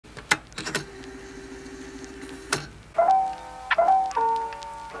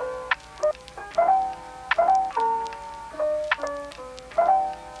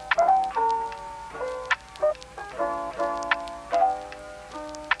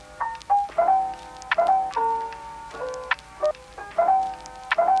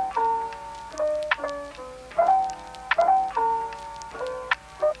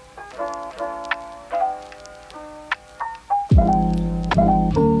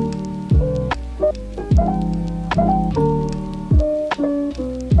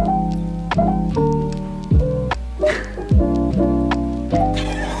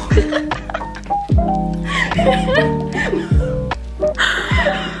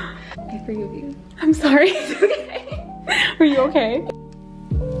for you. I'm sorry. Okay. Are you okay?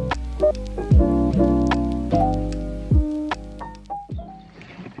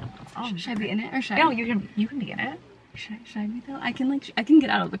 Oh, should I be in it or should No, I? you can be in it. Should I be though? I can get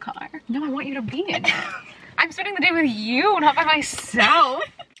out of the car. No, I want you to be in it. I'm spending the day with you, not by myself.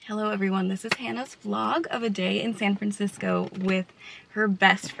 Hello everyone, this is Hannah's vlog of a day in San Francisco with her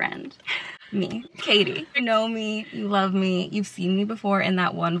best friend, me, Katie. You know me, you love me, you've seen me before in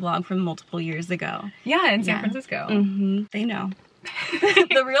that one vlog from multiple years ago. Yeah, in San Francisco. They know.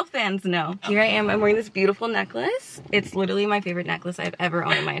 The real fans know. Here I am, I'm wearing this beautiful necklace. It's literally my favorite necklace I've ever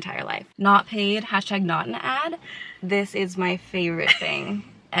owned in my entire life. Not paid, hashtag not an ad. This is my favorite thing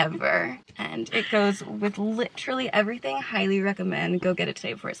ever. And it goes with literally everything. Highly recommend. Go get it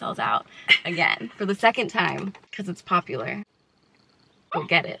today before it sells out again for the second time because it's popular. Go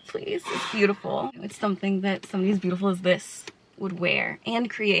get it, please. It's beautiful. It's something that somebody as beautiful as this would wear and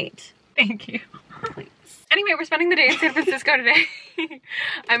create. Thank you. Please. Anyway, we're spending the day in San Francisco today.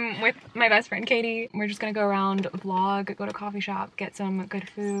 I'm with my best friend Katie. We're just gonna go around, vlog, go to coffee shop, get some good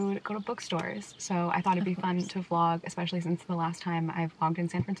food, go to bookstores. So I thought it'd be fun to vlog, especially since the last time I vlogged in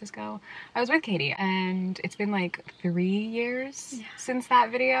San Francisco, I was with Katie, and it's been like 3 years since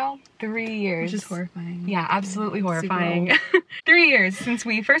that video. 3 years. Which is horrifying. Yeah, absolutely horrifying. 3 years since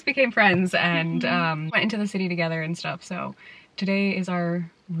we first became friends and went into the city together and stuff. So today is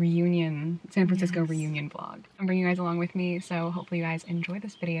our reunion, San Francisco reunion vlog. I'm bringing you guys along with me, so hopefully you guys enjoy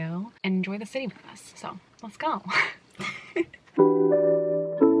this video and enjoy the city with us. So let's go.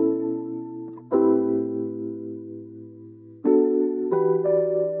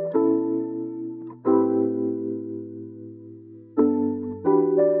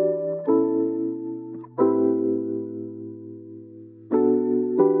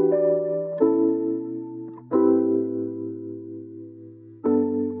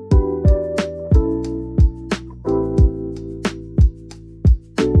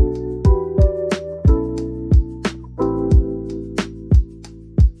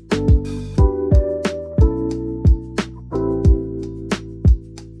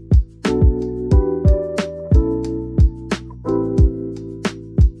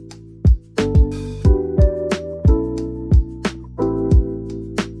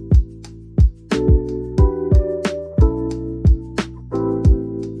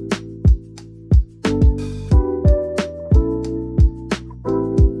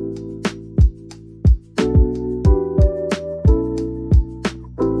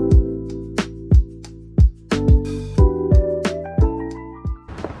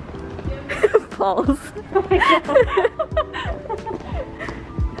 Balls. Oh my God.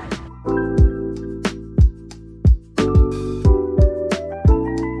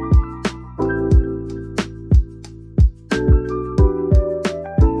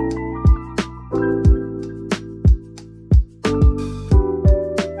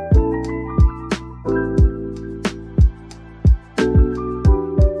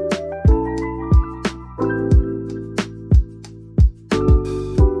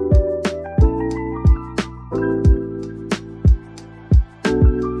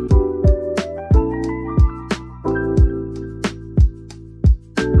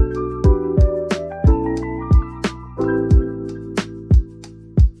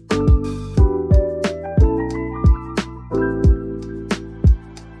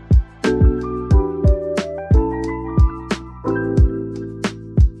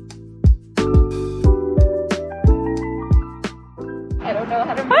 I don't know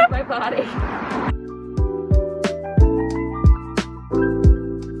how to move my body.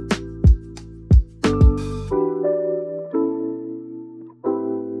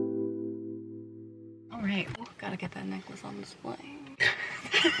 All right, gotta get that necklace on display.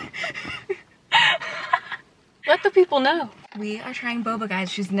 Let the people know. We are trying boba, guys.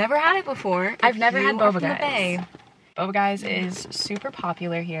 She's never had it before. I've never had boba, guys. Boba, guys, is super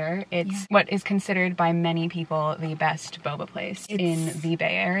popular here. It's what is considered by many people the best boba place in the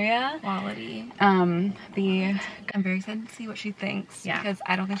Bay Area. Quality. I'm very excited to see what she thinks. Yeah. Because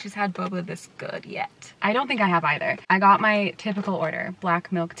I don't think she's had boba this good yet. I don't think I have either. I got my typical order,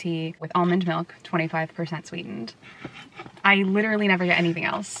 black milk tea with almond milk, 25% sweetened. I literally never get anything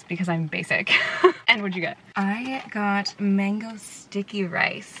else because I'm basic. And what'd you get? I got mango sticky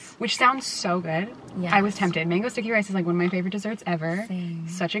rice. Which sounds so good. Yes. I was tempted. Mango sticky rice is like one of my favorite desserts ever. Same.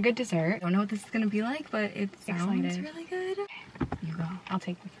 Such a good dessert. I don't know what this is gonna be like, but it sounds Excited. really good. You go. I'll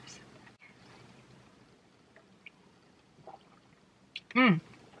take the first.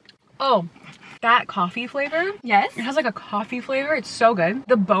 Oh, that coffee flavor. Yes. It has like a coffee flavor. It's so good.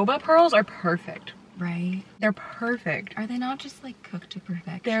 The boba pearls are perfect. Right? They're perfect. Are they not just like cooked to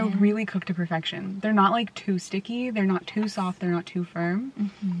perfection? They're really cooked to perfection. They're not like too sticky. They're not too soft. They're not too firm.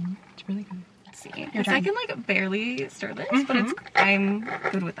 It's really good. Let's see. Because I can like barely stir this, but I'm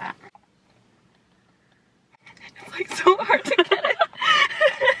good with that. It's like so hard to get it.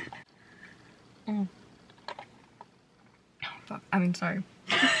 Oh, fuck. I mean, sorry.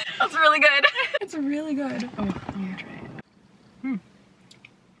 That's really good. It's really good. Oh, I'm gonna try it.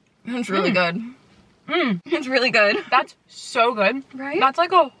 It's really good. It's really good. That's so good. Right? That's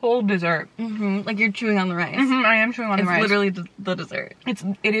like a whole dessert. Like you're chewing on the rice. I am chewing on the rice. It's literally the dessert.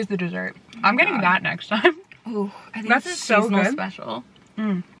 It is the dessert. I'm getting that next time. Oh, I think That's this is so seasonal good. special.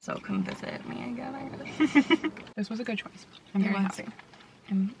 So come visit me again, I guess. This was a good choice. I'm very happy.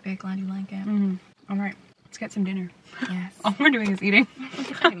 I'm very glad you like it. All right, let's get some dinner. Yes. All we're doing is eating.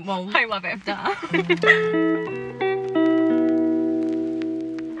 Well, I love it. duh.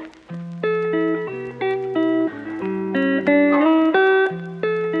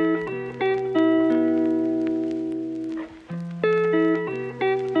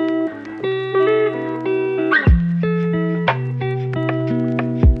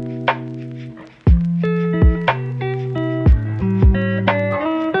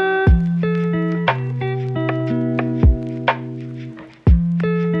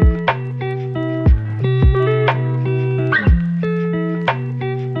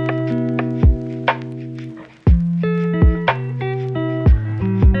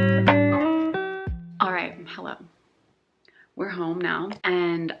 We're home now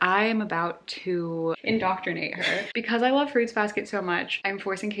and I am about to indoctrinate her. Because I love Fruits Basket so much, I'm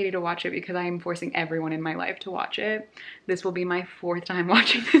forcing Katie to watch it because I am forcing everyone in my life to watch it. This will be my 4th time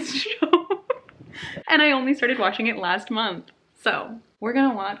watching this show. And I only started watching it last month. So we're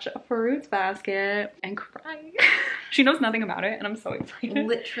gonna watch Fruits Basket and cry. She knows nothing about it and I'm so excited.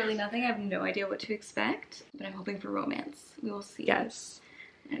 Literally nothing. I have no idea what to expect, but I'm hoping for romance. We will see. Yes.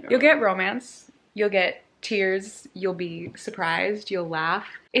 You'll get romance. You'll get tears, you'll be surprised, you'll laugh.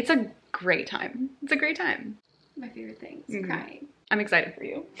 It's a great time. My favorite thing is crying. I'm excited for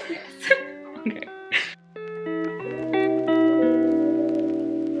you. Yes. Okay.